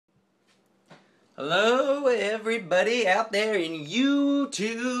Hello, everybody out there in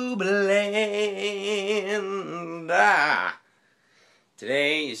YouTube land.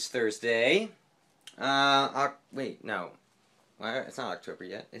 Today is Thursday. Wait, no. It's not October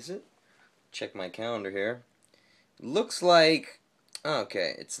yet, is it? Check my calendar here. Looks like,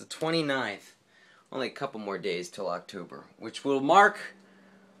 okay, it's the 29th. Only a couple more days till October, which will mark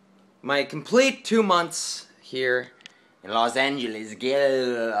my complete 2 months here in Los Angeles,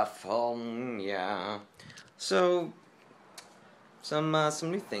 California. So, some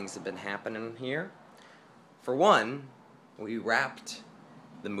new things have been happening here. For one, we wrapped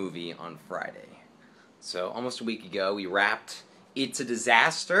the movie on Friday. So almost a week ago, we wrapped It's a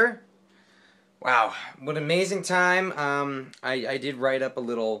Disaster. Wow, what an amazing time! I did write up a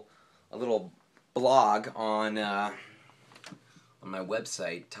little blog on my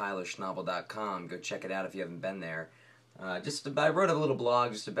website, tylerschnabel.com. Go check it out if you haven't been there. I wrote a little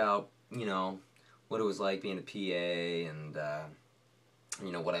blog just about, what it was like being a PA and,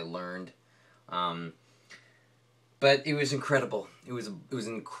 what I learned. But it was incredible. It was an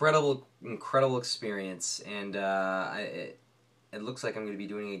incredible experience, and it looks like I'm going to be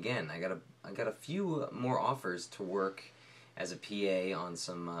doing it again. I got a few more offers to work as a PA on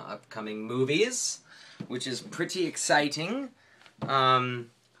some upcoming movies, which is pretty exciting.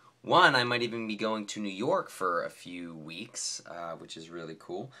 One, I might even be going to New York for a few weeks, which is really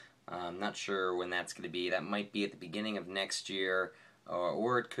cool. I'm not sure when that's going to be. That might be at the beginning of next year,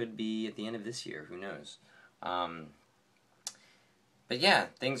 or it could be at the end of this year. Who knows? But yeah,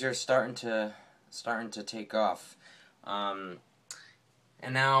 things are starting to take off. And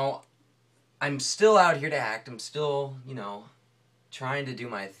now I'm still out here to act. I'm still, trying to do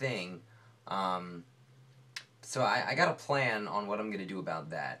my thing. So I got a plan on what I'm going to do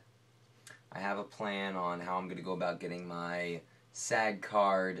about that. I have a plan on how I'm going to go about getting my SAG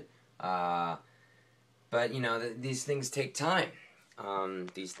card. But, these things take time.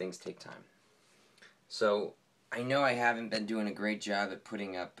 So I know I haven't been doing a great job at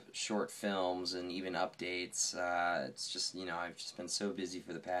putting up short films and even updates. It's just, I've just been so busy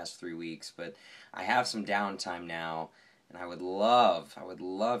for the past 3 weeks. But I have some downtime now, and I would love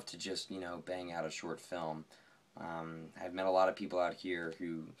to just, bang out a short film. I've met a lot of people out here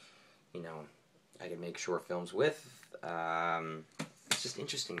who, I can make short films with. It's just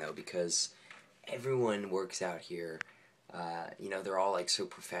interesting, though, because everyone works out here. They're all like so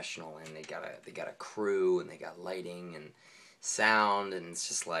professional, and they got a crew, and they got lighting and sound, and it's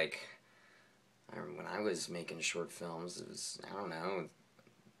just like, when I was making short films, it was, I don't know,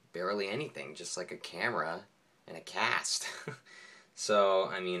 barely anything, just like a camera and a cast. So,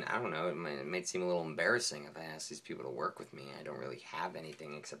 I don't know, it might seem a little embarrassing if I ask these people to work with me. I don't really have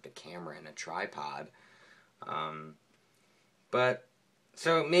anything except a camera and a tripod.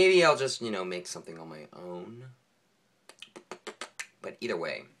 So maybe I'll just, make something on my own. But either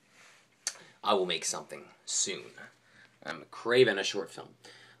way, I will make something soon. I'm craving a short film.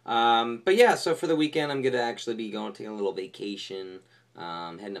 But yeah, so for the weekend, I'm going to actually be taking a little vacation,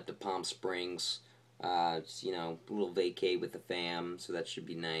 heading up to Palm Springs. Just, a little vacay with the fam, so that should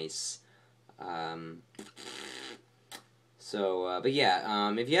be nice. But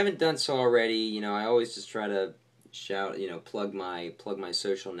yeah, if you haven't done so already, I always just try to plug my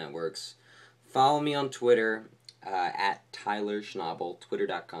social networks. Follow me on Twitter, at Tyler Schnabel,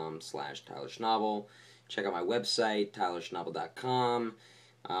 twitter.com/Tyler Schnabel. Check out my website, tylerschnabel.com.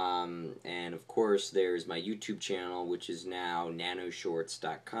 And of course, there's my YouTube channel, which is now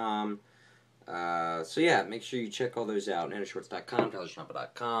nanoshorts.com. So yeah, make sure you check all those out. nanoshorts.com,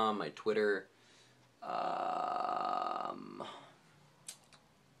 tylerschnabel.com, my Twitter.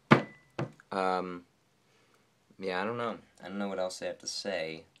 Yeah, I don't know. I don't know what else I have to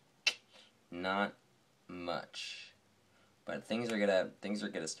say. Not much. But things are gonna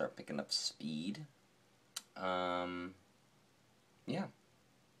start picking up speed. Yeah.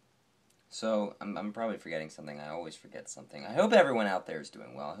 So, I'm probably forgetting something. I always forget something. I hope everyone out there is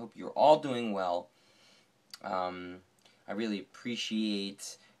doing well. I hope you're all doing well. I really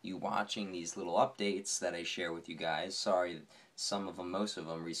appreciate you watching these little updates that I share with you guys. Sorry, most of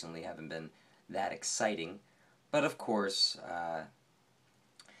them recently haven't been that exciting. But of course,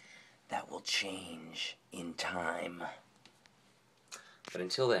 that will change in time. But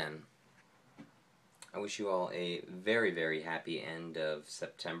until then, I wish you all a very, very happy end of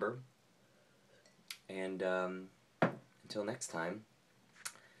September. And until next time,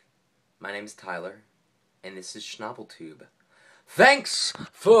 my name is Tyler, and this is Schnabeltube. Thanks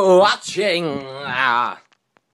for watching!